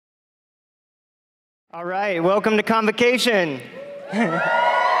All right, welcome to Convocation.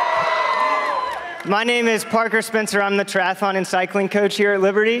 My name is Parker Spencer. I'm the triathlon and cycling coach here at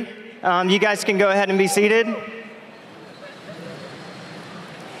Liberty. You guys can go ahead and be seated.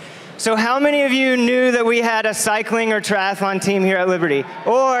 So how many of you knew that we had a cycling or triathlon team here at Liberty?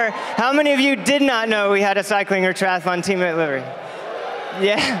 Or how many of you did not know we had a cycling or triathlon team at Liberty?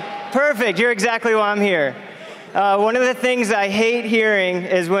 Yeah, perfect. You're exactly why I'm here. One of the things I hate hearing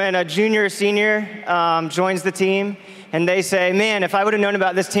is when a junior or senior joins the team and they say, man, if I would have known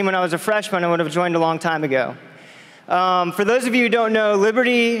about this team when I was a freshman, I would have joined a long time ago. For those of you who don't know,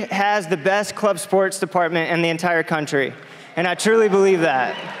 Liberty has the best club sports department in the entire country, and I truly believe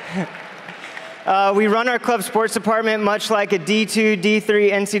that. We run our club sports department much like a D2,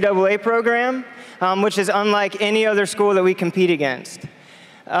 D3 NCAA program, which is unlike any other school that we compete against.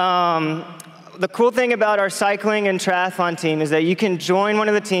 The cool thing about our cycling and triathlon team is that you can join one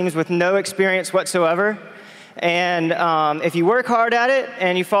of the teams with no experience whatsoever. And if you work hard at it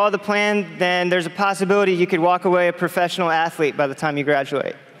and you follow the plan, then there's a possibility you could walk away a professional athlete by the time you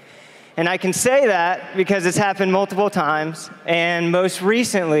graduate. And I can say that because it's happened multiple times. And most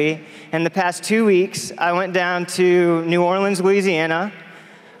recently, in the past 2 weeks, I went down to New Orleans, Louisiana,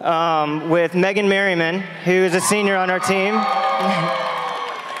 with Megan Merriman, who is a senior on our team.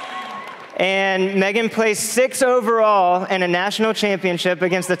 And Megan placed 6th overall in a national championship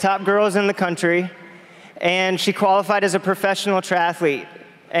against the top girls in the country. And she qualified as a professional triathlete.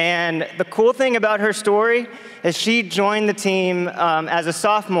 And the cool thing about her story is she joined the team as a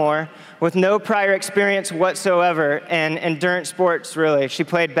sophomore with no prior experience whatsoever in endurance sports, really. She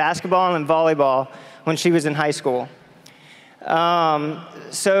played basketball and volleyball when she was in high school.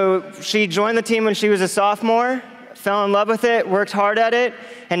 So she joined the team when she was a sophomore, fell in love with it, worked hard at it,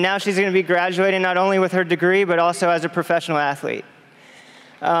 and now she's going to be graduating not only with her degree, but also as a professional athlete.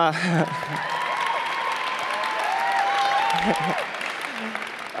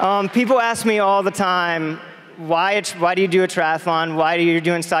 People ask me all the time, why do you do a triathlon? Why are you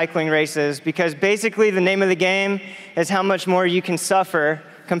doing cycling races? Because basically the name of the game is how much more you can suffer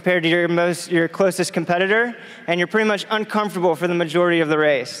compared to your closest competitor, and you're pretty much uncomfortable for the majority of the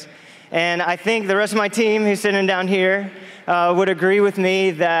race. And I think the rest of my team who's sitting down here would agree with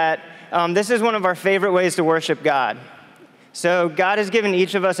me that this is one of our favorite ways to worship God. So God has given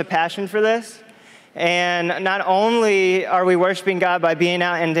each of us a passion for this. And not only are we worshiping God by being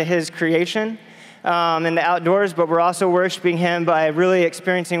out into His creation in the outdoors, but we're also worshiping Him by really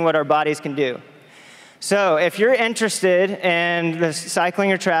experiencing what our bodies can do. So if you're interested in the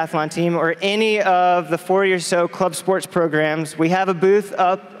cycling or triathlon team or any of the 40 or so club sports programs, we have a booth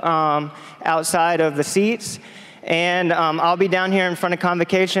up outside of the seats. And I'll be down here in front of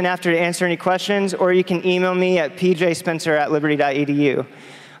Convocation after to answer any questions, or you can email me at pjspencer@liberty.edu.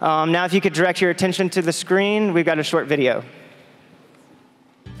 Now, if you could direct your attention to the screen, we've got a short video.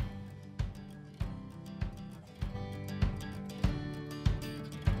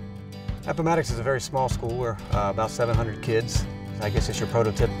 Appomattox is a very small school. We're about 700 kids. I guess it's your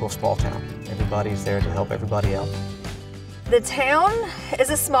prototypical small town. Everybody's there to help everybody out. The town is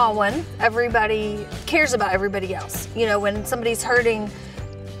a small one. Everybody cares about everybody else. You know, when somebody's hurting,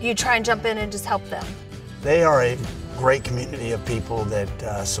 you try and jump in and just help them. They are a great community of people that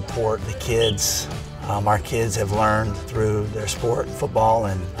support the kids. Our kids have learned through their sport, football,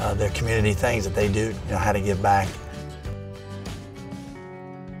 and their community things that they do, how to give back.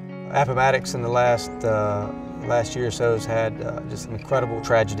 Appomattox in the last year or so has had just an incredible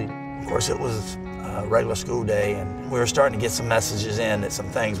tragedy. Of course, it was a regular school day, and we were starting to get some messages in that some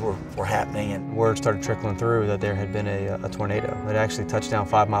things were happening. And word started trickling through that there had been a tornado that actually touched down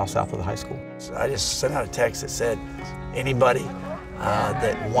 5 miles south of the high school. So I just sent out a text that said, anybody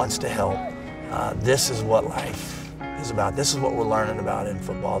that wants to help, this is what life is about. This is what we're learning about in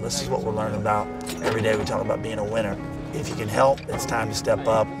football. This is what we're learning about every day. We talk about being a winner. If you can help, it's time to step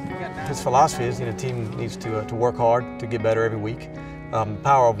up. His philosophy is, the team needs to work hard to get better every week.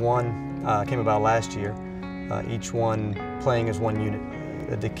 Power of One came about last year. Each one playing as one unit.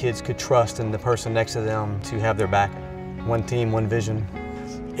 That the kids could trust in the person next to them to have their back. One team, one vision.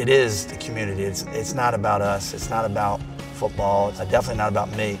 It is the community. It's not about us. It's not about football. It's definitely not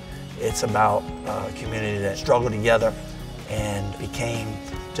about me. It's about a community that struggled together and became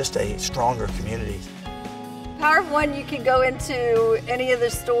just a stronger community. Power of One, you can go into any of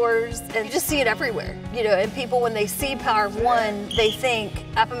the stores and just see it everywhere. And people, when they see Power of One, they think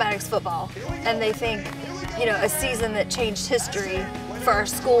Appomattox football, and they think, a season that changed history for our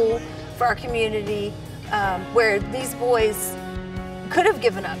school, for our community, where these boys could have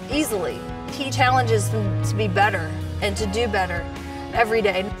given up easily. He challenges them to be better and to do better every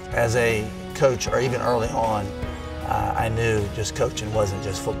day. As a coach, or even early on, I knew just coaching wasn't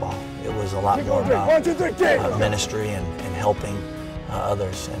just football. It was a lot more about ministry and helping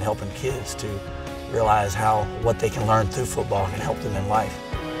others and helping kids to realize what they can learn through football can help them in life.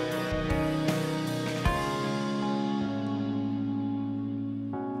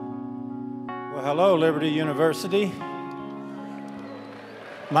 Well, hello, Liberty University.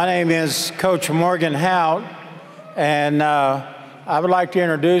 My name is Coach Morgan Hout, and I would like to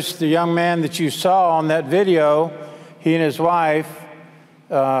introduce the young man that you saw on that video, he and his wife.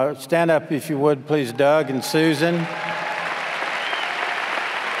 Stand up if you would, please, Doug and Susan.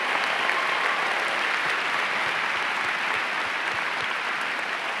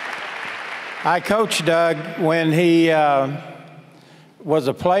 I coached Doug when he was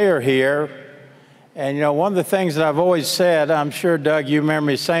a player here. And, you know, one of the things that I've always said, I'm sure, Doug, you remember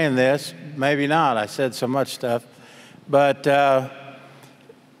me saying this, maybe not, I said so much stuff, but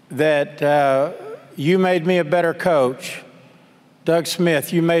that you made me a better coach. Doug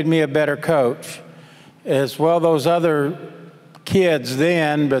Smith, you made me a better coach. As well, those other kids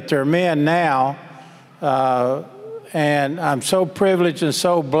then, but they're men now. And I'm so privileged and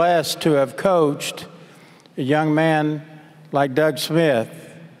so blessed to have coached a young man like Doug Smith.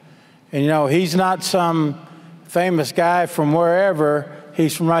 And, you know, he's not some famous guy from wherever.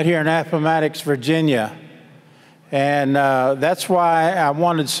 He's from right here in Appomattox, Virginia. And that's why I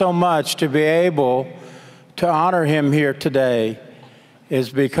wanted so much to be able to honor him here today, is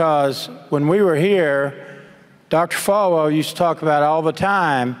because when we were here, Dr. Falwell used to talk about all the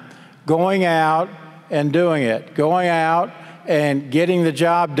time going out and doing it, going out and getting the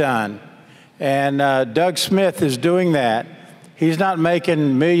job done. And Doug Smith is doing that. He's not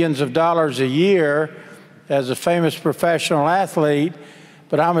making millions of dollars a year as a famous professional athlete,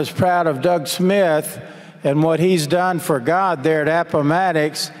 but I'm as proud of Doug Smith and what he's done for God there at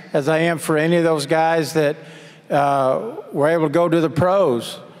Appomattox as I am for any of those guys that were able to go to the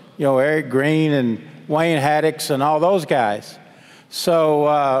pros, you know, Eric Green and Wayne Haddix and all those guys. So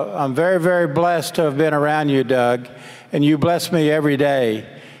I'm very, very blessed to have been around you, Doug, and you bless me every day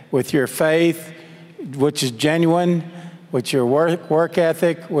with your faith, which is genuine, with your work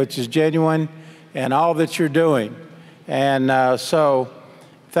ethic, which is genuine, and all that you're doing. And so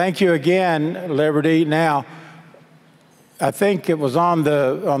thank you again, Liberty. Now, I think it was on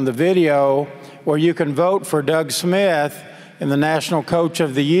the video where you can vote for Doug Smith in the National Coach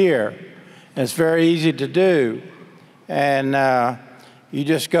of the Year. And it's very easy to do. And you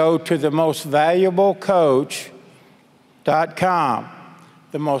just go to themostvaluablecoach.com,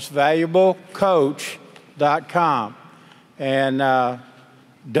 themostvaluablecoach.com. And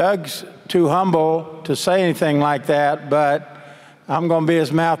Doug's too humble to say anything like that, but I'm going to be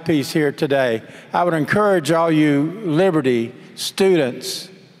his mouthpiece here today. I would encourage all you Liberty students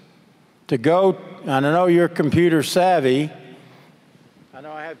to go, and I know you're computer savvy. I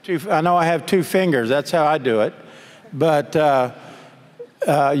know I have two fingers. That's how I do it. But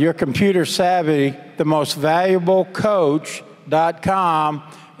you're computer savvy, themostvaluablecoach.com,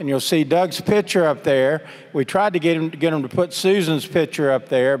 and you'll see Doug's picture up there. We tried to get him to put Susan's picture up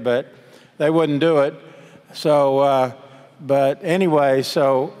there, but they wouldn't do it. So, but anyway,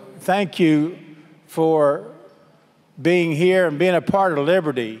 so thank you for being here and being a part of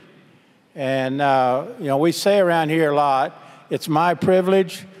Liberty. And, you know, we say around here a lot, it's my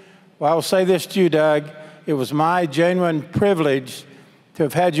privilege. Well, I will say this to you, Doug. It was my genuine privilege to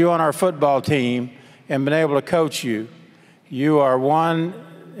have had you on our football team and been able to coach you. You are one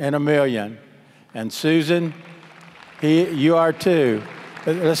in a million. And Susan, you are too.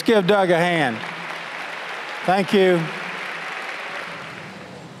 Let's give Doug a hand. Thank you.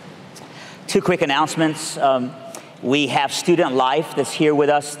 Two quick announcements. We have Student Life that's here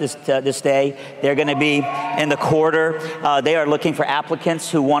with us this day. They're going to be in the corridor. They are looking for applicants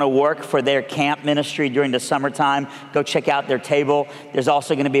who want to work for their camp ministry during the summertime. Go check out their table. There's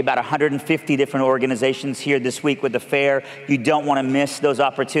also going to be about 150 different organizations here this week with the fair. You don't want to miss those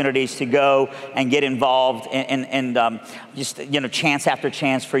opportunities to go and get involved and just, you know, chance after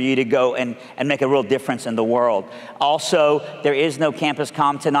chance for you to go and make a real difference in the world. Also, there is no Campus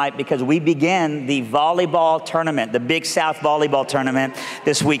Com tonight because we begin the volleyball tournament, the Big South volleyball tournament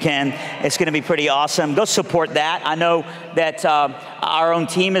this weekend. It's going to be pretty awesome. Go support that. I know that our own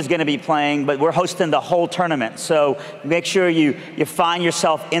team is going to be playing, but we're hosting the whole tournament. So make sure you find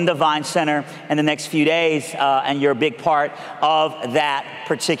yourself in the Vine Center in the next few days, and you're a big part of that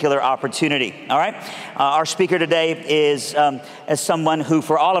particular opportunity. All right? Our speaker today is as someone who,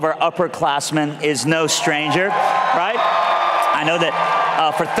 for all of our upperclassmen, is no stranger, right? I know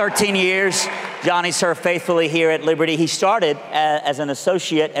that for 13 years, Johnny served faithfully here at Liberty. He started as an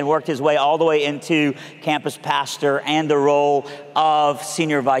associate and worked his way all the way into campus pastor and the role of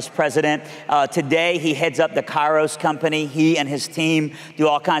senior vice president. Today, he heads up the KAIROS Company. He and his team do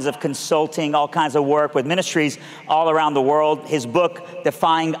all kinds of consulting, all kinds of work with ministries all around the world. His book,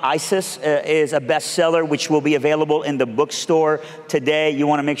 Defying ISIS, is a bestseller, which will be available in the bookstore today. You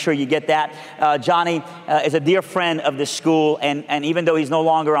want to make sure you get that. Johnny is a dear friend of the school, and even though he's no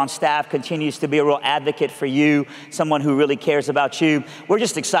longer on staff, continues to be a real advocate for you, someone who really cares about you. We're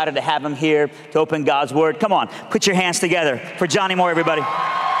just excited to have him here to open God's Word. Come on, put your hands together for Johnnie Moore, everybody.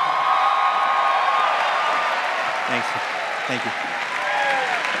 Thanks. Thank you.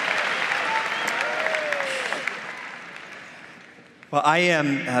 Well, I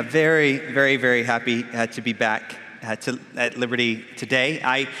am very, very, very happy to be back at Liberty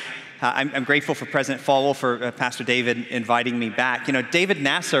today. I'm grateful for President Falwell, for Pastor David inviting me back. You know, David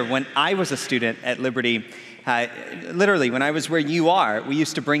Nasser, when I was a student at Liberty, literally when I was where you are, we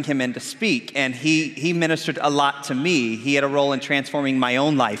used to bring him in to speak, and he ministered a lot to me. He had a role in transforming my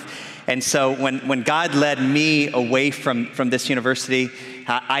own life. And so when God led me away from this university,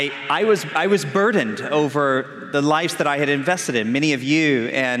 I was burdened over the lives that I had invested in, many of you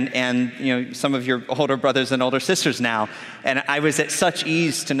and you know, some of your older brothers and older sisters now. And I was at such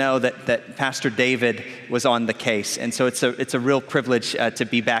ease to know that Pastor David was on the case. And so it's a real privilege to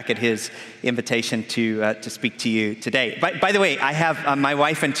be back at his invitation to speak to you today. By the way, I have my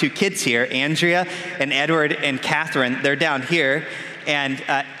wife and 2 kids here, Andrea and Edward and Catherine. They're down here. And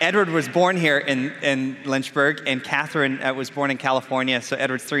Edward was born here in Lynchburg, and Catherine was born in California. So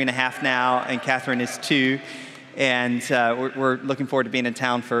Edward's 3.5 now, and Catherine is 2. And we're looking forward to being in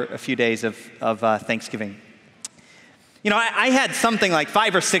town for a few days of Thanksgiving. You know, I had something like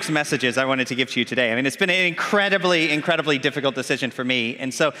 5 or 6 messages I wanted to give to you today. I mean, it's been an incredibly, incredibly difficult decision for me.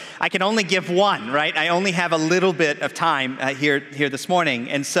 And so I can only give one, right? I only have a little bit of time here this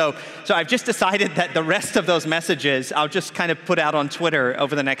morning. And so I've just decided that the rest of those messages I'll just kind of put out on Twitter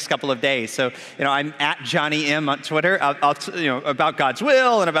over the next couple of days. So, you know, I'm at Johnny M on Twitter. I'll you know, about God's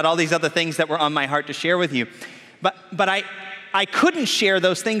will and about all these other things that were on my heart to share with you. But I couldn't share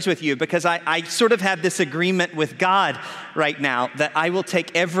those things with you because I sort of have this agreement with God right now that I will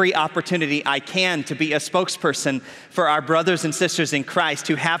take every opportunity I can to be a spokesperson for our brothers and sisters in Christ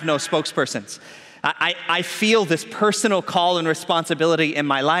who have no spokespersons. I feel this personal call and responsibility in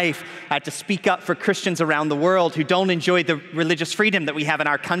my life to speak up for Christians around the world who don't enjoy the religious freedom that we have in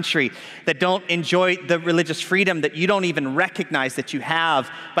our country, that don't enjoy the religious freedom that you don't even recognize that you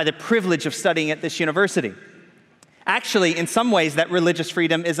have by the privilege of studying at this university. Actually, in some ways, that religious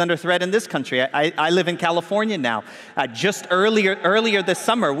freedom is under threat in this country. I live in California now. Just earlier this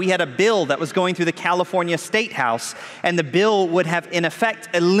summer, we had a bill that was going through the California State House, and the bill would have, in effect,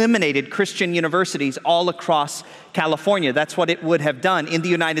 eliminated Christian universities all across California. That's what it would have done in the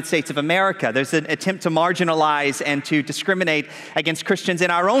United States of America. There's an attempt to marginalize and to discriminate against Christians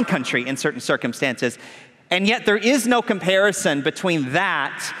in our own country in certain circumstances. And yet, there is no comparison between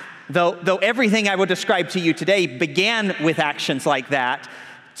that, Though everything I will describe to you today began with actions like that,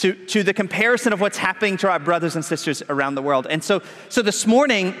 to the comparison of what's happening to our brothers and sisters around the world. And so this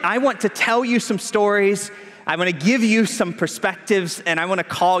morning, I want to tell you some stories, I want to give you some perspectives, and I want to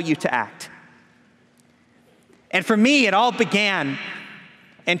call you to act. And for me, it all began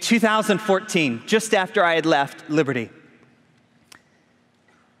in 2014, just after I had left Liberty.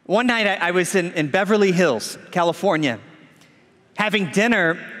 One night, I was in Beverly Hills, California, having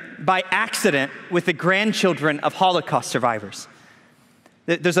dinner by accident with the grandchildren of Holocaust survivors.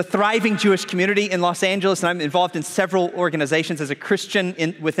 There's a thriving Jewish community in Los Angeles, and I'm involved in several organizations as a Christian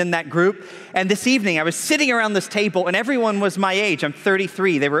within that group. And this evening, I was sitting around this table, and everyone was my age. I'm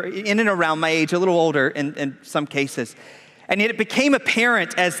 33. They were in and around my age, a little older in some cases. And yet it became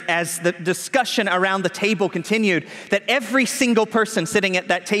apparent as the discussion around the table continued that every single person sitting at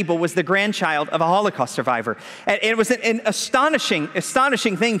that table was the grandchild of a Holocaust survivor. And it was an astonishing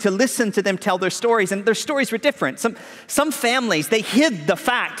thing to listen to them tell their stories, and their stories were different. Some families, they hid the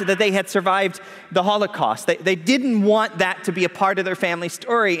fact that they had survived the Holocaust. They didn't want that to be a part of their family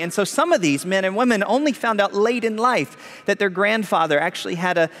story, and so some of these men and women only found out late in life that their grandfather actually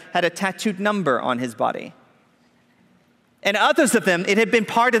had a tattooed number on his body. And others of them, it had been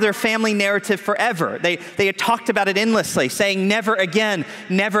part of their family narrative forever. They had talked about it endlessly, saying never again,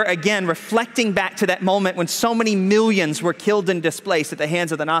 reflecting back to that moment when so many millions were killed and displaced at the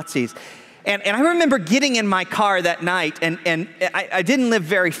hands of the Nazis. And I remember getting in my car that night, and I didn't live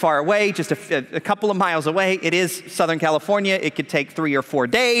very far away, just a couple of miles away. It is Southern California. It could take 3 or 4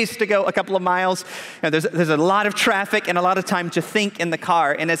 days to go a couple of miles. There's a lot of traffic and a lot of time to think in the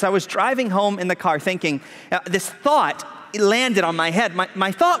car. And as I was driving home in the car thinking, this thought landed on my head.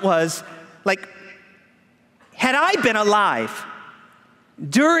 My thought was, like, had I been alive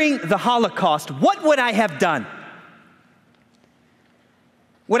during the Holocaust, what would I have done?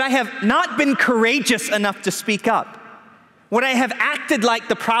 Would I have not been courageous enough to speak up? Would I have acted like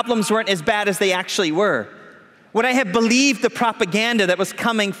the problems weren't as bad as they actually were? Would I have believed the propaganda that was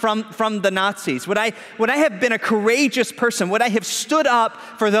coming from the Nazis? Would I have been a courageous person? Would I have stood up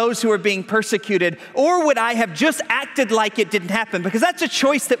for those who were being persecuted? Or would I have just acted like it didn't happen? Because that's a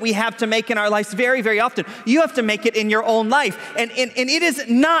choice that we have to make in our lives very, very often. You have to make it in your own life. And it is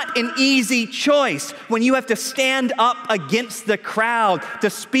not an easy choice when you have to stand up against the crowd to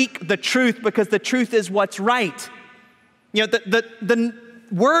speak the truth, because the truth is what's right. You know, the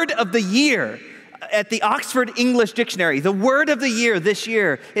word of the year at the Oxford English Dictionary, the word of the year this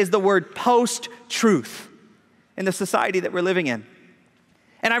year is the word post-truth in the society that we're living in.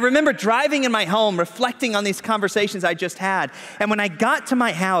 And I remember driving in my home, reflecting on these conversations I just had. And when I got to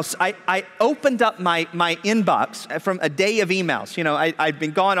my house, I opened up my inbox from a day of emails. You know, I'd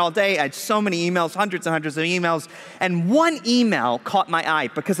been gone all day. I had so many emails, hundreds and hundreds of emails. And one email caught my eye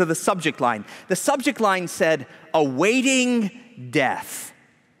because of the subject line. The subject line said, "Awaiting death."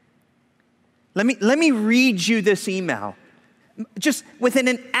 Let me read you this email. Just within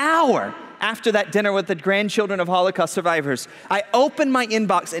an hour after that dinner with the grandchildren of Holocaust survivors, I opened my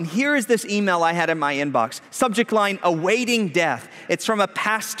inbox, and here is this email I had in my inbox. Subject line, "Awaiting death." It's from a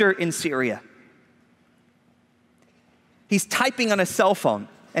pastor in Syria. He's typing on a cell phone,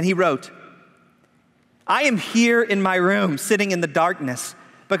 and he wrote, "I am here in my room, sitting in the darkness,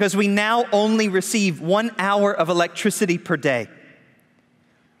 because we now only receive 1 hour of electricity per day.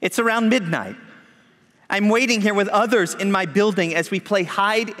 It's around midnight. I'm waiting here with others in my building as we play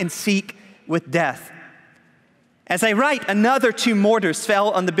hide and seek with death. As I write, another 2 mortars fell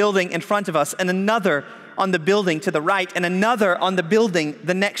on the building in front of us, and another on the building to the right, and another on the building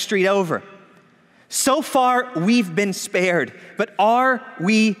the next street over. So far, we've been spared, but are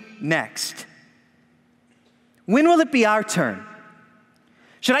we next? When will it be our turn?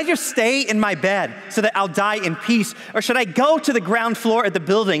 Should I just stay in my bed so that I'll die in peace? Or should I go to the ground floor of the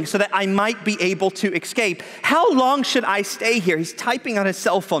building so that I might be able to escape? How long should I stay here?" He's typing on his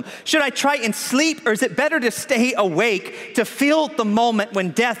cell phone. "Should I try and sleep, or is it better to stay awake to feel the moment when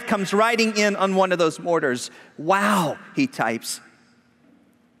death comes riding in on one of those mortars? Wow," he types.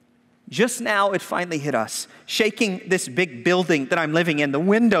 "Just now it finally hit us, shaking this big building that I'm living in, the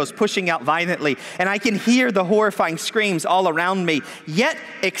windows pushing out violently, and I can hear the horrifying screams all around me. Yet,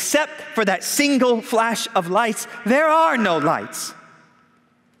 except for that single flash of lights, there are no lights.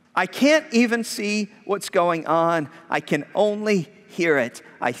 I can't even see what's going on. I can only hear it.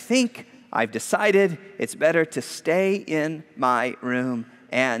 I think I've decided it's better to stay in my room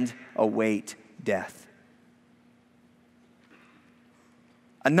and await death."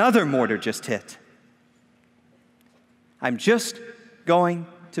 Another mortar just hit. "I'm just going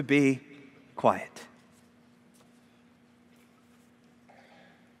to be quiet."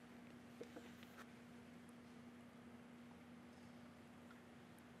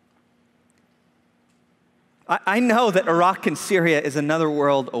 I know that Iraq and Syria is another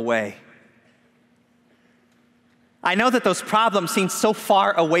world away. I know that those problems seem so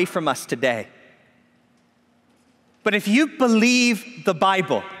far away from us today. But if you believe the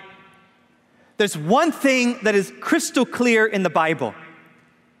Bible, there's one thing that is crystal clear in the Bible,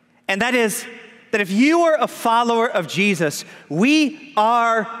 and that is that if you are a follower of Jesus, we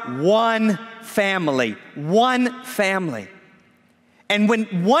are one family, one family. And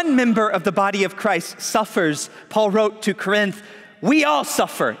when one member of the body of Christ suffers, Paul wrote to Corinth, we all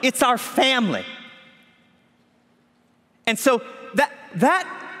suffer. It's our family. And so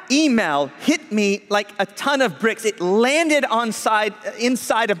that email hit me like a ton of bricks. It landed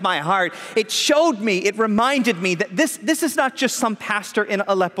inside of my heart. It showed me, it reminded me that this is not just some pastor in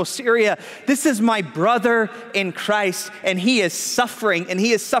Aleppo, Syria. This is my brother in Christ, and he is suffering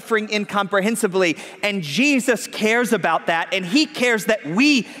incomprehensibly. And Jesus cares about that, and he cares that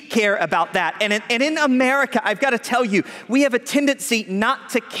we care about that. And in America, I've got to tell you, we have a tendency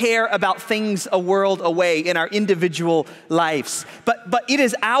not to care about things a world away in our individual lives. But it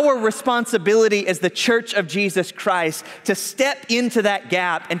is our our responsibility as the Church of Jesus Christ to step into that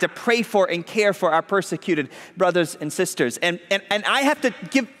gap and to pray for and care for our persecuted brothers and sisters. And I have to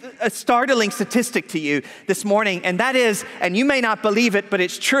give a startling statistic to you this morning, and that is, and you may not believe it, but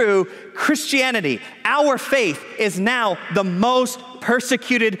it's true, Christianity, our faith, is now the most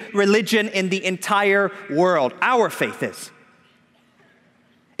persecuted religion in the entire world. Our faith is.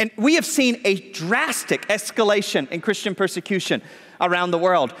 And we have seen a drastic escalation in Christian persecution around the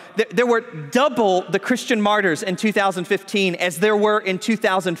world. There were double the Christian martyrs in 2015 as there were in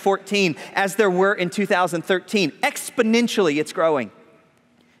 2014, as there were in 2013. Exponentially, it's growing.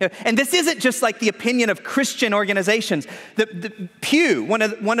 And this isn't just like the opinion of Christian organizations. The Pew, one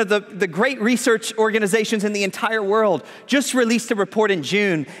of the great research organizations in the entire world, just released a report in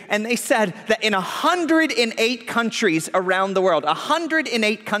June, and they said that in 108 countries around the world,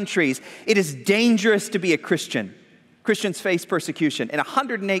 108 countries, it is dangerous to be a Christian. Christians face persecution in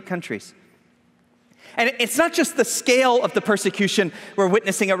 108 countries. And it's not just the scale of the persecution we're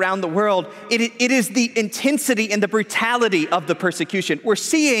witnessing around the world. It is the intensity and the brutality of the persecution. We're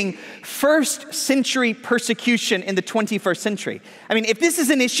seeing first century persecution in the 21st century. I mean, if this is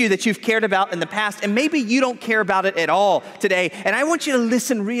an issue that you've cared about in the past, and maybe you don't care about it at all today, and I want you to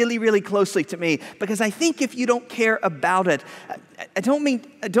listen really, really closely to me, because I think if you don't care about it, I don't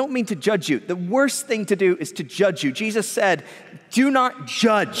mean to judge you. The worst thing to do is to judge you. Jesus said, do not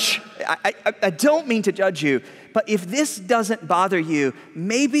judge. I don't mean to judge you, but if this doesn't bother you,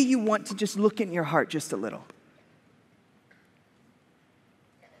 maybe you want to just look in your heart just a little.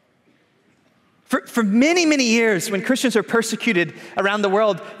 For many, many years, when Christians are persecuted around the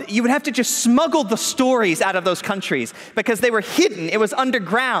world, you would have to just smuggle the stories out of those countries because they were hidden. It was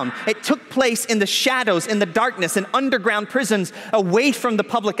underground. It took place in the shadows, in the darkness, in underground prisons, away from the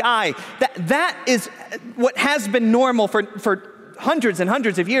public eye. That is what has been normal for hundreds and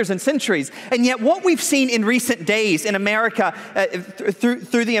hundreds of years and centuries. And yet what we've seen in recent days in America,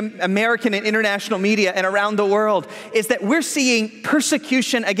 through the American and international media and around the world, is that we're seeing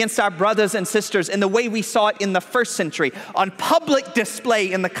persecution against our brothers and sisters in the way we saw it in the first century, on public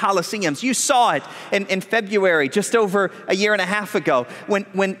display in the Colosseums. You saw it in February, just over a year and a half ago,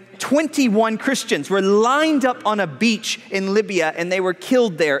 when 21 Christians were lined up on a beach in Libya and they were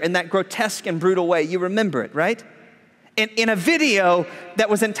killed there in that grotesque and brutal way. You remember it, right? In a video that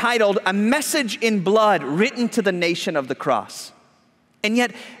was entitled, "A Message in Blood Written to the Nation of the Cross." And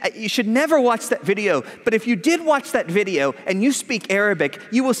yet, you should never watch that video, but if you did watch that video and you speak Arabic,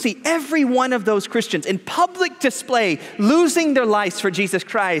 you will see every one of those Christians in public display, losing their lives for Jesus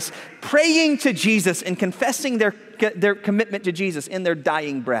Christ, praying to Jesus and confessing their commitment to Jesus in their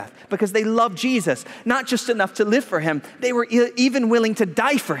dying breath, because they love Jesus, not just enough to live for him, they were even willing to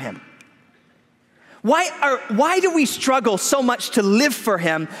die for him. Why do we struggle so much to live for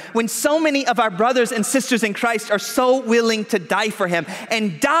him when so many of our brothers and sisters in Christ are so willing to die for him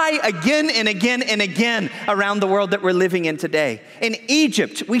and die again and again and again around the world that we're living in today? In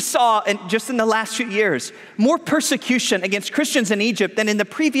Egypt, we saw just in the last few years, more persecution against Christians in Egypt than in the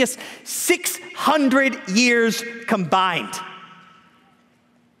previous 600 years combined.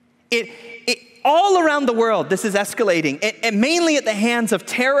 All around the world, this is escalating, and mainly at the hands of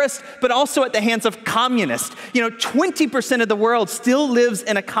terrorists, but also at the hands of communists. 20% of the world still lives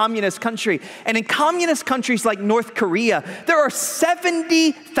in a communist country. And in communist countries like North Korea, there are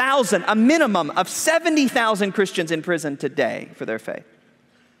 70,000, a minimum of 70,000 Christians in prison today for their faith.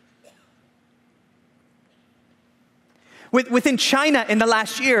 Within China in the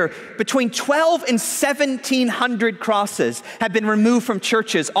last year, between 1,200 and 1,700 crosses have been removed from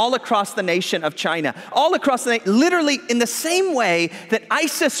churches all across the nation of China. All across the nation, literally in the same way that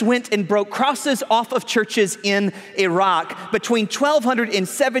ISIS went and broke crosses off of churches in Iraq, between 1,200 and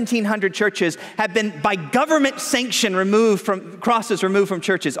 1,700 churches have been, by government sanction, crosses removed from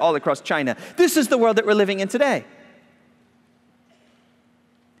churches all across China. This is the world that we're living in today.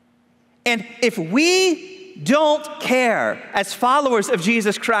 And if we don't care as followers of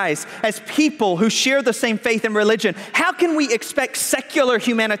Jesus Christ, as people who share the same faith and religion, how can we expect secular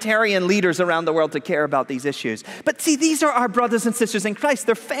humanitarian leaders around the world to care about these issues? But see, these are our brothers and sisters in Christ.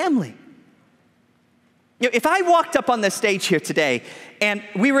 They're family. If I walked up on this stage here today and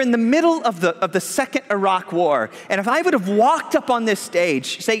we were in the middle of the Second Iraq War, and if I would have walked up on this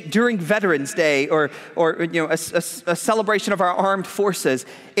stage, say during Veterans Day or a celebration of our armed forces,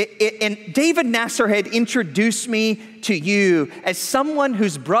 and David Nasser had introduced me to you as someone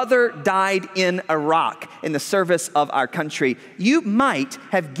whose brother died in Iraq in the service of our country, you might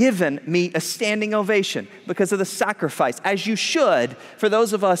have given me a standing ovation because of the sacrifice, as you should, for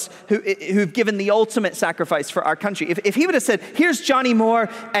those of us who've given the ultimate sacrifice for our country. If he would have said, here's Johnnie Johnnie Moore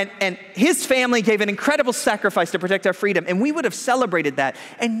and his family gave an incredible sacrifice to protect our freedom, and we would have celebrated that.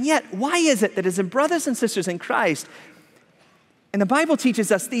 And yet, why is it that as brothers and sisters in Christ, and the Bible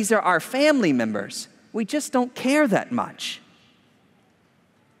teaches us these are our family members, we just don't care that much?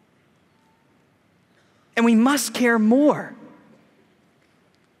 And we must care more.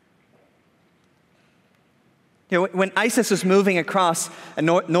 You know, when ISIS was moving across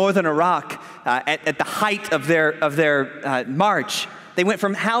northern Iraq at the height of their march, they went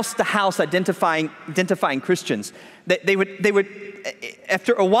from house to house identifying Christians. They would,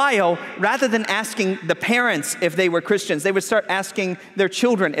 after a while, rather than asking the parents if they were Christians, they would start asking their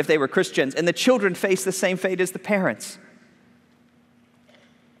children if they were Christians, and the children faced the same fate as the parents.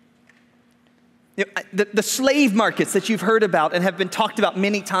 You know, the slave markets that you've heard about and have been talked about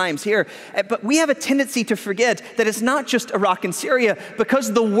many times here, but we have a tendency to forget that it's not just Iraq and Syria,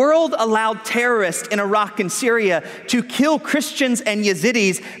 because the world allowed terrorists in Iraq and Syria to kill Christians and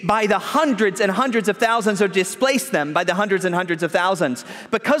Yazidis by the hundreds and hundreds of thousands, or displace them by the hundreds and hundreds of thousands.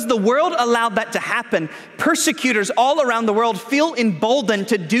 Because the world allowed that to happen, persecutors all around the world feel emboldened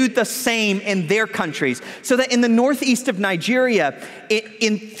to do the same in their countries. So that in the northeast of Nigeria,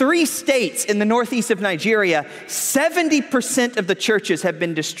 in 3 states in the northeast of Nigeria, 70% of the churches have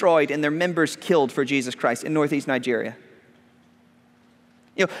been destroyed and their members killed for Jesus Christ in northeast Nigeria.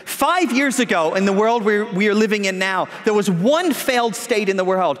 You know, 5 years ago in the world we are living in now, there was one failed state in the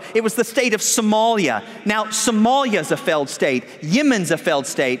world. It was the state of Somalia. Now, Somalia's a failed state. Yemen's a failed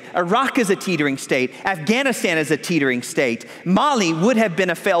state. Iraq is a teetering state. Afghanistan is a teetering state. Mali would have been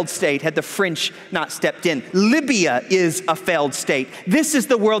a failed state had the French not stepped in. Libya is a failed state. This is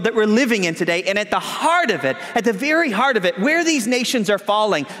the world that we're living in today. And at the heart of it, at the very heart of it, where these nations are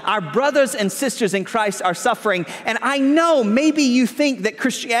falling, our brothers and sisters in Christ are suffering. And I know maybe you think that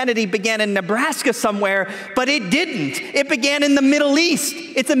Christianity began in Nebraska somewhere, but it didn't. It began in the Middle East.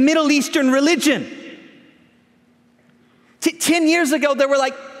 It's a Middle Eastern religion. 10 years ago, there were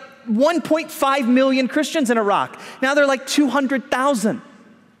like 1.5 million Christians in Iraq. Now there are like 200,000.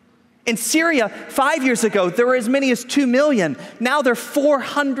 In Syria, 5 years ago, there were as many as 2 million. Now there are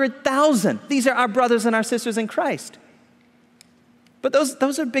 400,000. These are our brothers and our sisters in Christ. But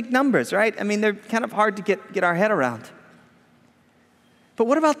those are big numbers, right? I mean, they're kind of hard to get our head around. But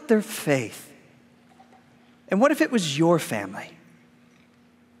what about their faith? And what if it was your family?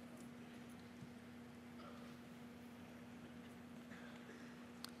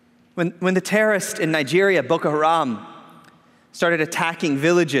 When the terrorists in Nigeria, Boko Haram, started attacking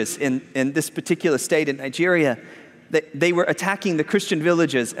villages in this particular state in Nigeria, they were attacking the Christian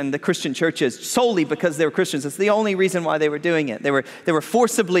villages and the Christian churches solely because they were Christians. It's the only reason why they were doing it. They were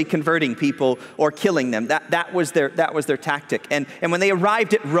forcibly converting people or killing them. That was their tactic. And when they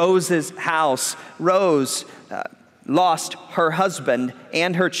arrived at Rose's house, Rose lost her husband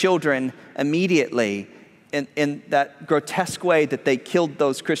and her children immediately in that grotesque way that they killed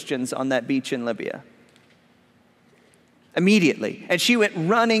those Christians on that beach in Libya. Immediately. And she went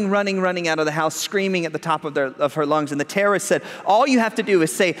running out of the house, screaming at the top of her lungs. And the terrorist said, all you have to do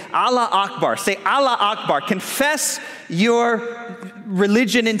is say, Allah Akbar. Say, Allah Akbar. Confess your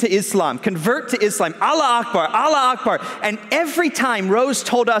religion into Islam. Convert to Islam. Allah Akbar. Allah Akbar. And every time, Rose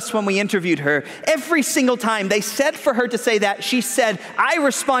told us when we interviewed her, every single time they said for her to say that, she said, I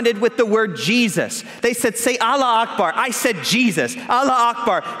responded with the word Jesus. They said, say Allah Akbar. I said Jesus. Allah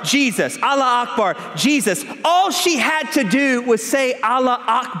Akbar. Jesus. Allah Akbar. Jesus. All she had to do was say Allah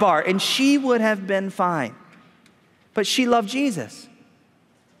Akbar, and she would have been fine. But she loved Jesus.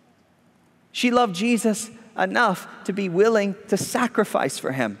 She loved Jesus enough to be willing to sacrifice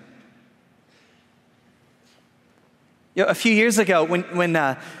for him. You know, a few years ago, when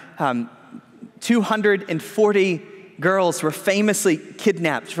 240 girls were famously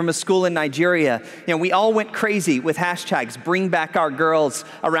kidnapped from a school in Nigeria, you know, we all went crazy with hashtags, bring back our girls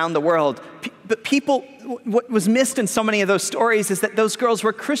around the world. But what was missed in so many of those stories is that those girls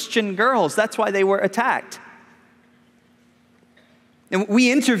were Christian girls. That's why they were attacked. And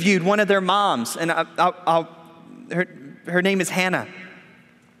we interviewed one of their moms, and her name is Hannah.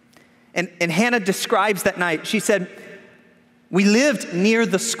 And Hannah describes that night. She said, we lived near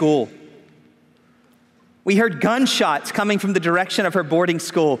the school. We heard gunshots coming from the direction of her boarding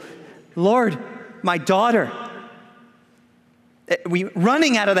school. Lord, my daughter. We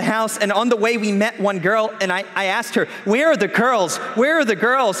running out of the house, and on the way we met one girl, and I asked her, where are the girls? Where are the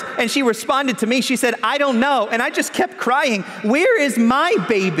girls? And she responded to me, she said, I don't know. And I just kept crying, where is my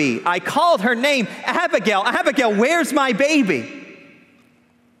baby? I called her name, Abigail. Abigail, where's my baby?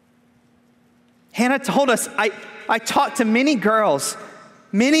 Hannah told us, I talked to many girls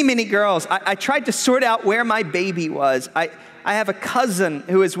Many, many girls. I tried to sort out where my baby was. I have a cousin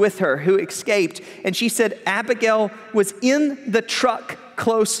who is with her who escaped, and she said Abigail was in the truck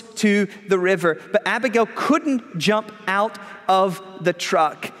close to the river, but Abigail couldn't jump out of the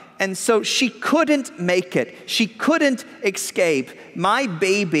truck, and so she couldn't make it. She couldn't escape. My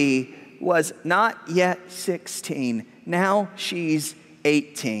baby was not yet 16. Now she's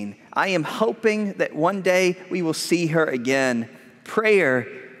 18. I am hoping that one day we will see her again. Prayer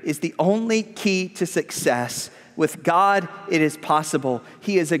is the only key to success. With God, it is possible.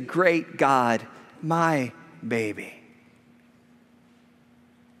 He is a great God. My baby.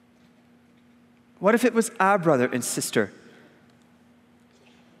 What if it was our brother and sister,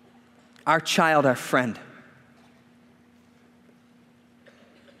 our child, our friend?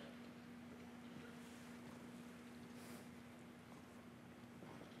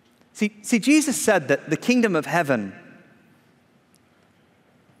 See, Jesus said that the kingdom of heaven,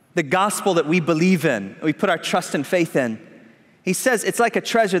 the gospel that we believe in, we put our trust and faith in, he says it's like a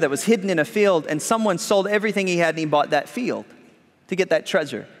treasure that was hidden in a field and someone sold everything he had and he bought that field to get that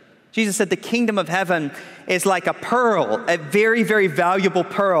treasure. Jesus said the kingdom of heaven is like a pearl, a very, very valuable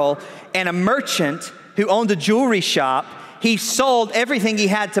pearl, and a merchant who owned a jewelry shop, he sold everything he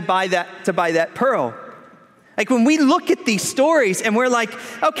had to buy that pearl. Like when we look at these stories and we're like,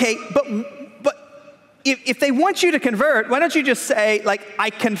 okay, but if they want you to convert, why don't you just say, like, I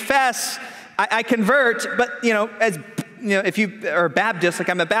confess, I convert, but, if you are a Baptist, like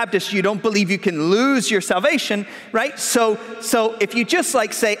I'm a Baptist, you don't believe you can lose your salvation, right? So if you just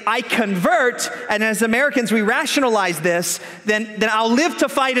like say, I convert, and as Americans we rationalize this, then I'll live to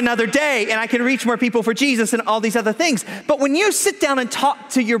fight another day and I can reach more people for Jesus and all these other things. But when you sit down and talk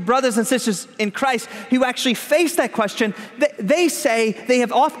to your brothers and sisters in Christ who actually face that question, they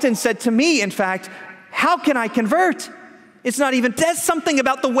have often said to me, in fact, how can I convert? It's not even, there's something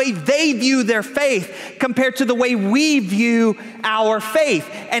about the way they view their faith compared to the way we view our faith.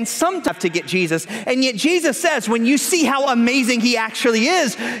 And sometimes to get Jesus. And yet Jesus says, when you see how amazing he actually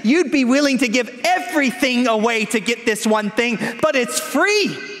is, you'd be willing to give everything away to get this one thing, but it's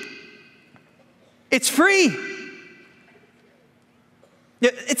free. It's free.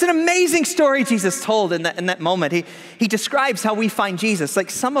 It's an amazing story Jesus told in that moment. He describes how we find Jesus.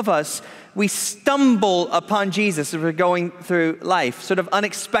 Like some of us, we stumble upon Jesus as we're going through life, sort of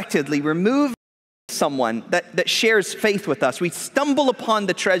unexpectedly. Remove someone that shares faith with us. We stumble upon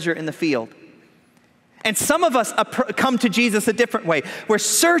the treasure in the field. And some of us come to Jesus a different way. We're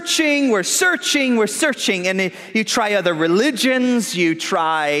searching, and you try other religions, you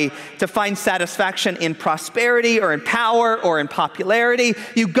try to find satisfaction in prosperity or in power or in popularity.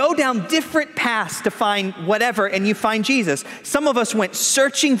 You go down different paths to find whatever, and you find Jesus. Some of us went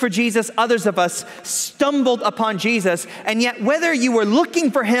searching for Jesus, others of us stumbled upon Jesus, and yet whether you were looking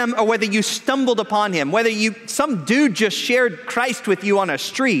for him or whether you stumbled upon him, whether some dude just shared Christ with you on a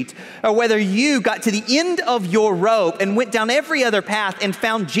street, or whether you got to the end of your rope and went down every other path and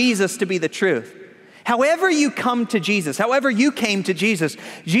found Jesus to be the truth. However you come to Jesus, however you came to Jesus,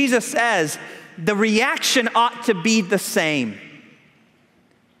 Jesus says the reaction ought to be the same.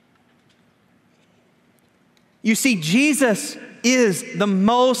 You see, Jesus is the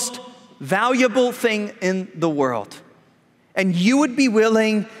most valuable thing in the world. And you would be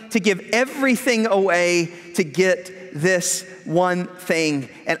willing to give everything away to get this one thing.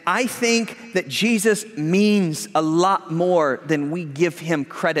 And I think that Jesus means a lot more than we give him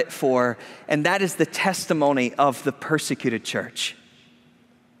credit for. And that is the testimony of the persecuted church.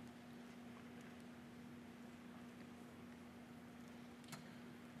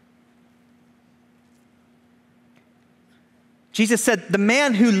 Jesus said, the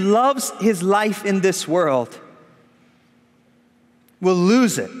man who loves his life in this world will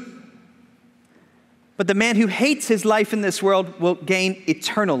lose it. But the man who hates his life in this world will gain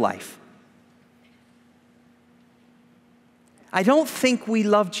eternal life. I don't think we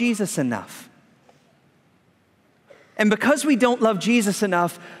love Jesus enough. And because we don't love Jesus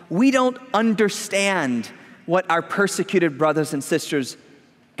enough, we don't understand what our persecuted brothers and sisters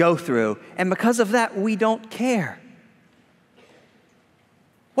go through. And because of that, we don't care.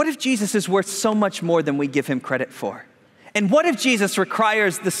 What if Jesus is worth so much more than we give him credit for? And what if Jesus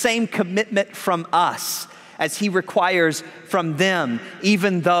requires the same commitment from us as he requires from them,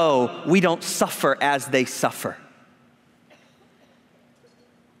 even though we don't suffer as they suffer?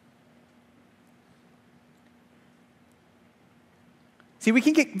 See, we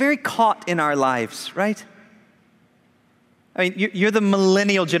can get very caught in our lives, right? I mean, you're the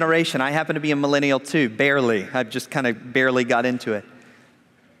millennial generation. I happen to be a millennial too, barely. I've just kind of barely got into it.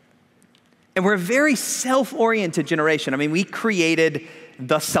 And we're a very self-oriented generation. I mean, we created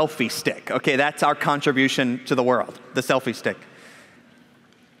the selfie stick. Okay, that's our contribution to the world, the selfie stick.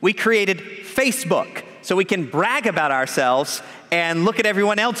 We created Facebook so we can brag about ourselves and look at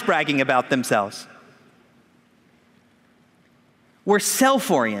everyone else bragging about themselves. We're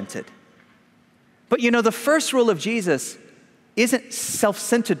self-oriented. But you know, the first rule of Jesus isn't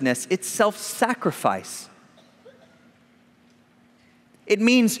self-centeredness, it's self-sacrifice. It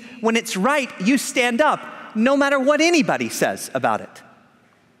means when it's right, you stand up, no matter what anybody says about it.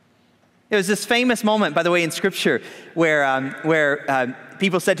 There's this famous moment, by the way, in Scripture where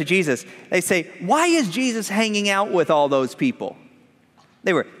people said to Jesus, they say, why is Jesus hanging out with all those people?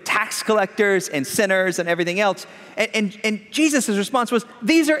 They were tax collectors and sinners and everything else. And Jesus' response was,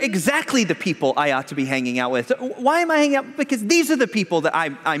 these are exactly the people I ought to be hanging out with. So why am I hanging out? Because these are the people that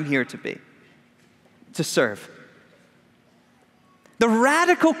I'm here to serve. The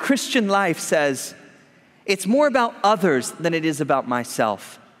radical Christian life says, it's more about others than it is about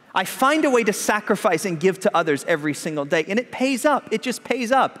myself. I find a way to sacrifice and give to others every single day, and it pays up. It just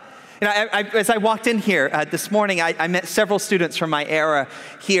pays up. You know, as I walked in here this morning, I met several students from my era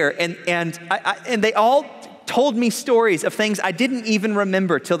here, and they all told me stories of things I didn't even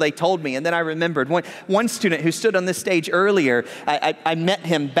remember till they told me, and then I remembered. One student who stood on this stage earlier, I met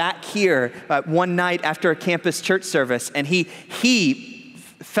him back here one night after a campus church service, and he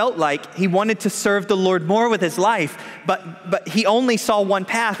felt like he wanted to serve the Lord more with his life, but he only saw one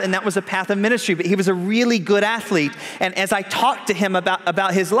path, and that was a path of ministry. But he was a really good athlete, and as I talked to him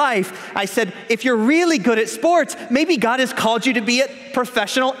about his life, I said, if you're really good at sports, maybe God has called you to be a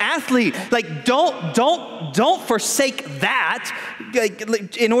professional athlete. Like, don't forsake that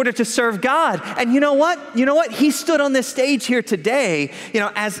in order to serve God. And you know what? He stood on this stage here today, you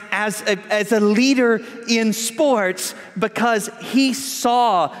know, as a leader in sports because he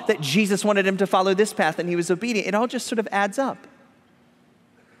saw that Jesus wanted him to follow this path and he was obedient. It all just sort of adds up.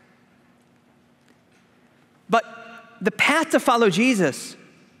 But the path to follow Jesus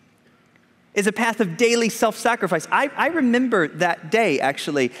is a path of daily self-sacrifice. I remember that day,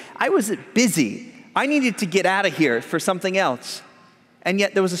 actually. I was busy. I needed to get out of here for something else. And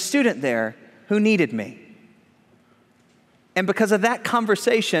yet there was a student there who needed me. And because of that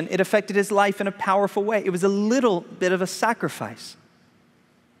conversation, it affected his life in a powerful way. It was a little bit of a sacrifice.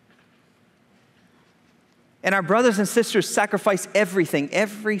 And our brothers and sisters sacrifice everything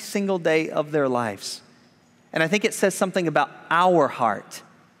every single day of their lives. And I think it says something about our heart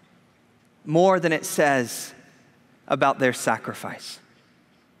more than it says about their sacrifice.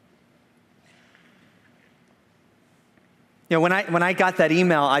 You know, when I got that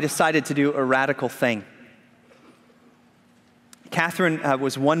email, I decided to do a radical thing. Catherine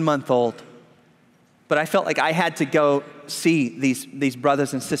was 1 month old, but I felt like I had to go see these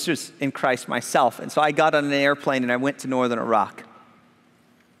brothers and sisters in Christ myself. And so I got on an airplane and I went to northern Iraq.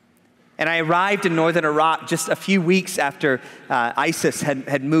 And I arrived in northern Iraq just a few weeks after ISIS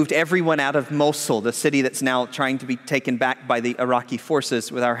had moved everyone out of Mosul, the city that's now trying to be taken back by the Iraqi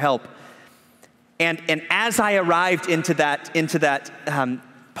forces with our help. And as I arrived into that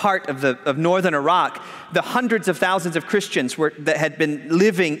part of northern Iraq, the hundreds of thousands of Christians that had been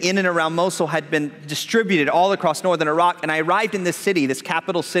living in and around Mosul had been distributed all across northern Iraq. And I arrived in this city, this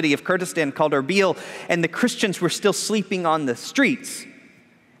capital city of Kurdistan called Erbil, and the Christians were still sleeping on the streets.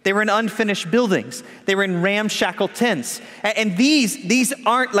 They were in unfinished buildings. They were in ramshackle tents. And these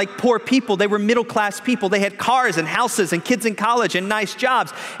aren't like poor people. They were middle-class people. They had cars and houses and kids in college and nice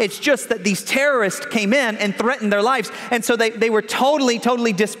jobs. It's just that these terrorists came in and threatened their lives. And so they were totally,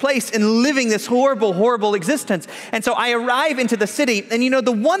 totally displaced and living this horrible, horrible existence. And so I arrive into the city, and you know,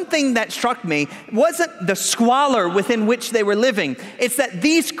 the one thing that struck me wasn't the squalor within which they were living. It's that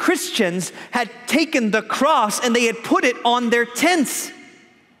these Christians had taken the cross and they had put it on their tents.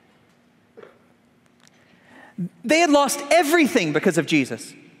 They had lost everything because of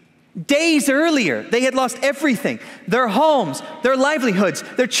Jesus. Days earlier, they had lost everything. Their homes, their livelihoods,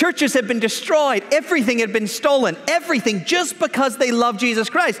 their churches had been destroyed. Everything had been stolen. Everything just because they loved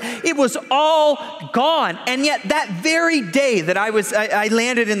Jesus Christ. It was all gone. And yet that very day that I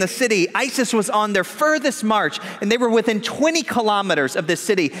landed in the city, ISIS was on their furthest march, and they were within 20 kilometers of this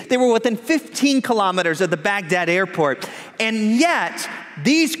city. They were within 15 kilometers of the Baghdad airport. And yet,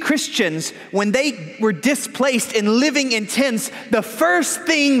 these Christians, when they were displaced and living in tents, the first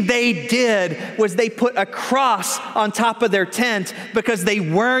thing they did was they put a cross on top of their tent because they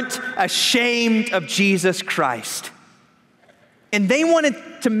weren't ashamed of Jesus Christ. And they wanted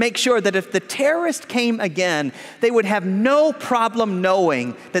to make sure that if the terrorist came again, they would have no problem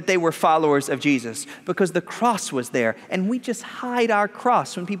knowing that they were followers of Jesus because the cross was there. And we just hide our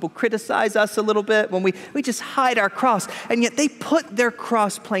cross. When people criticize us a little bit, when we just hide our cross. And yet they put their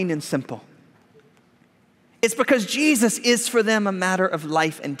cross plain and simple. It's because Jesus is for them a matter of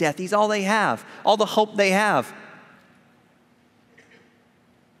life and death. He's all they have, all the hope they have.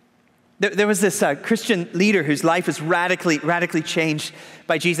 There was this Christian leader whose life was radically changed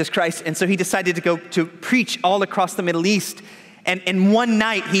by Jesus Christ. And so he decided to go to preach all across the Middle East. And one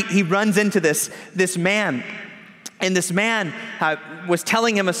night he runs into this man. And this man was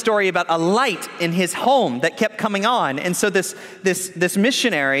telling him a story about a light in his home that kept coming on. And so this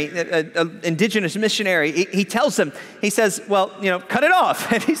missionary, indigenous missionary, he tells him, he says, well, cut it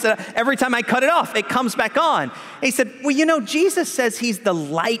off. And he said, every time I cut it off, it comes back on. And he said, well, Jesus says he's the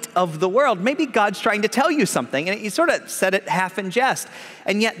light of the world. Maybe God's trying to tell you something. And he sort of said it half in jest.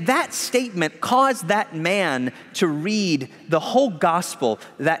 And yet that statement caused that man to read the whole gospel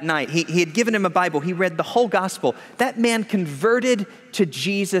that night. He had given him a Bible. He read the whole gospel. That man converted to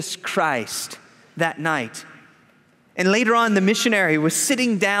Jesus Christ that night. And later on, the missionary was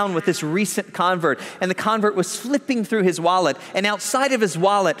sitting down with this recent convert, and the convert was flipping through his wallet, and outside of his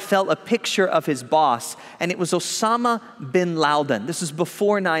wallet fell a picture of his boss, and it was Osama bin Laden. This is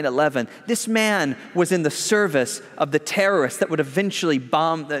before 9/11. This man was in the service of the terrorists that would eventually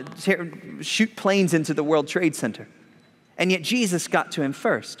shoot planes into the World Trade Center. And yet Jesus got to him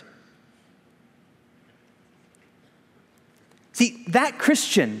first. See, that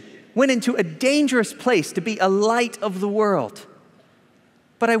Christian went into a dangerous place to be a light of the world.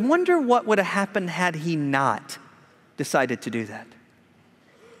 But I wonder what would have happened had he not decided to do that.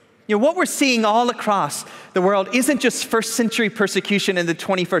 What we're seeing all across the world isn't just first century persecution in the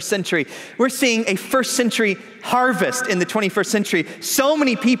 21st century. We're seeing a first century harvest in the 21st century. So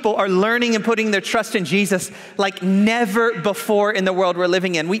many people are learning and putting their trust in Jesus like never before in the world we're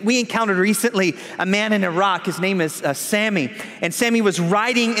living in. We encountered recently a man in Iraq. His name is Sammy. And Sammy was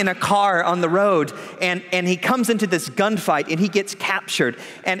riding in a car on the road, and he comes into this gunfight, and he gets captured.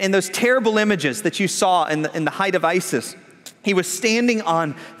 And in those terrible images that you saw in the height of ISIS, he was standing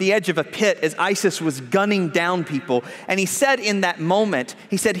on the edge of a pit as ISIS was gunning down people. And he said in that moment,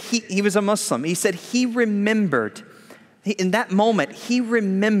 he was a Muslim. He said he remembered, in that moment, he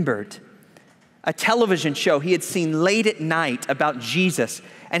remembered a television show he had seen late at night about Jesus.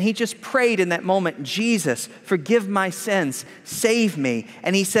 And he just prayed in that moment, Jesus, forgive my sins, save me.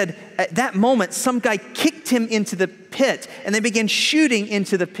 And he said, at that moment, some guy kicked him into the pit, and they began shooting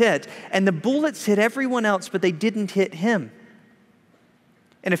into the pit. And the bullets hit everyone else, but they didn't hit him.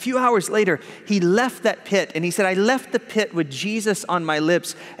 And a few hours later, he left that pit, and he said, I left the pit with Jesus on my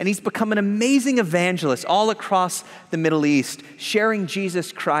lips, and he's become an amazing evangelist all across the Middle East, sharing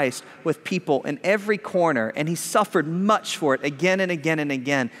Jesus Christ with people in every corner, and he suffered much for it again and again and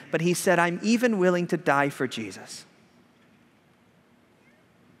again. But he said, I'm even willing to die for Jesus.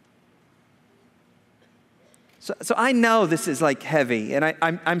 So I know this is like heavy, and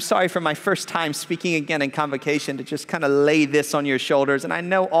I'm sorry for my first time speaking again in Convocation to just kind of lay this on your shoulders, and I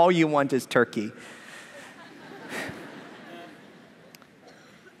know all you want is turkey.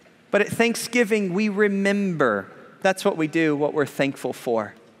 But at Thanksgiving, we remember. That's what we do, what we're thankful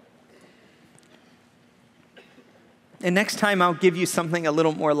for. And next time I'll give you something a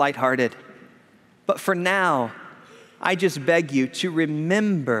little more lighthearted. But for now, I just beg you to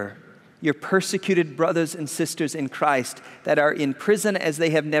remember your persecuted brothers and sisters in Christ that are in prison as they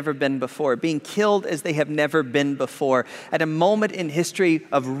have never been before, being killed as they have never been before, at a moment in history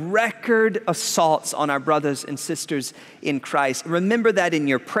of record assaults on our brothers and sisters in Christ. Remember that in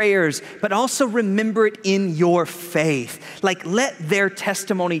your prayers, but also remember it in your faith. Like, let their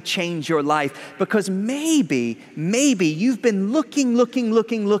testimony change your life, because maybe you've been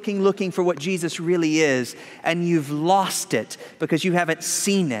looking for what Jesus really is, and you've lost it because you haven't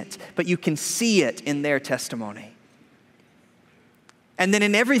seen it, but you can see it in their testimony. And then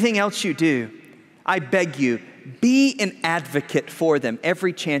in everything else you do, I beg you, be an advocate for them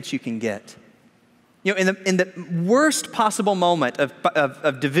every chance you can get. In the worst possible moment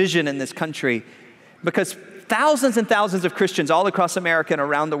of division in this country, because thousands and thousands of Christians all across America and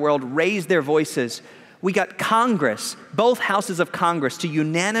around the world raised their voices, we got Congress, both houses of Congress, to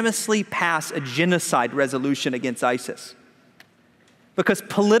unanimously pass a genocide resolution against ISIS. Because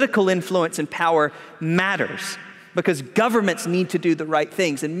political influence and power matters. Because governments need to do the right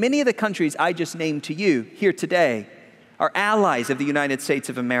things. And many of the countries I just named to you here today are allies of the United States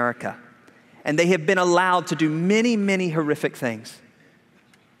of America. And they have been allowed to do many, many horrific things.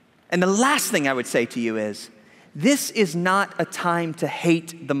 And the last thing I would say to you is, This is not a time to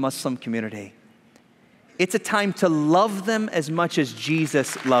hate the Muslim community. It's a time to love them as much as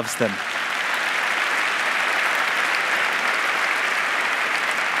Jesus loves them.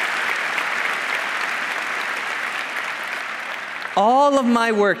 All of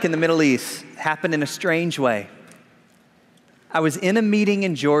my work in the Middle East happened in a strange way. I was in a meeting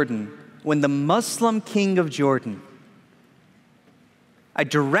in Jordan when the Muslim king of Jordan, a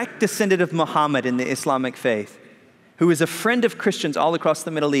direct descendant of Muhammad in the Islamic faith, who is a friend of Christians all across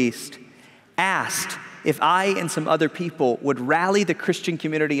the Middle East, asked if I and some other people would rally the Christian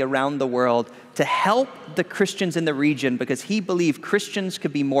community around the world to help the Christians in the region because he believed Christians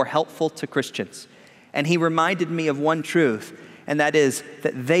could be more helpful to Christians. And he reminded me of one truth, and that is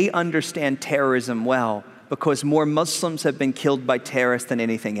that they understand terrorism well because more Muslims have been killed by terrorists than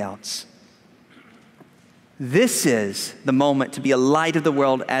anything else. This is the moment to be a light of the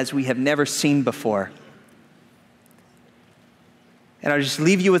world as we have never seen before. And I'll just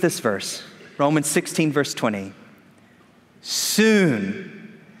leave you with this verse, Romans 16, verse 20.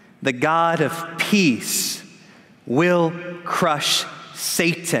 Soon the God of peace will crush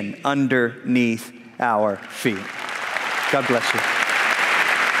Satan underneath our feet. God bless you.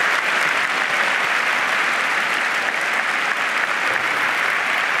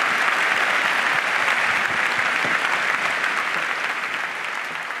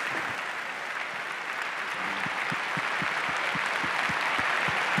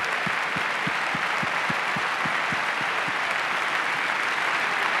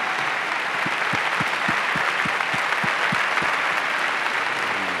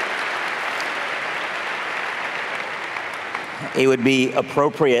 It would be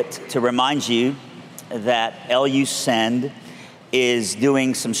appropriate to remind you that LU Send is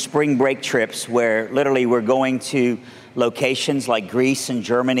doing some spring break trips where literally we're going to locations like Greece and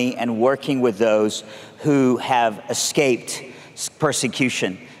Germany and working with those who have escaped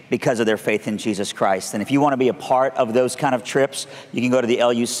persecution because of their faith in Jesus Christ. And if you want to be a part of those kind of trips, you can go to the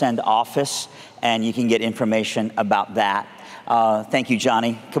LU Send office and you can get information about that. Thank you,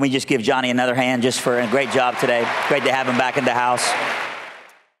 Johnny. Can we just give Johnny another hand just for a great job today? Great to have him back in the house.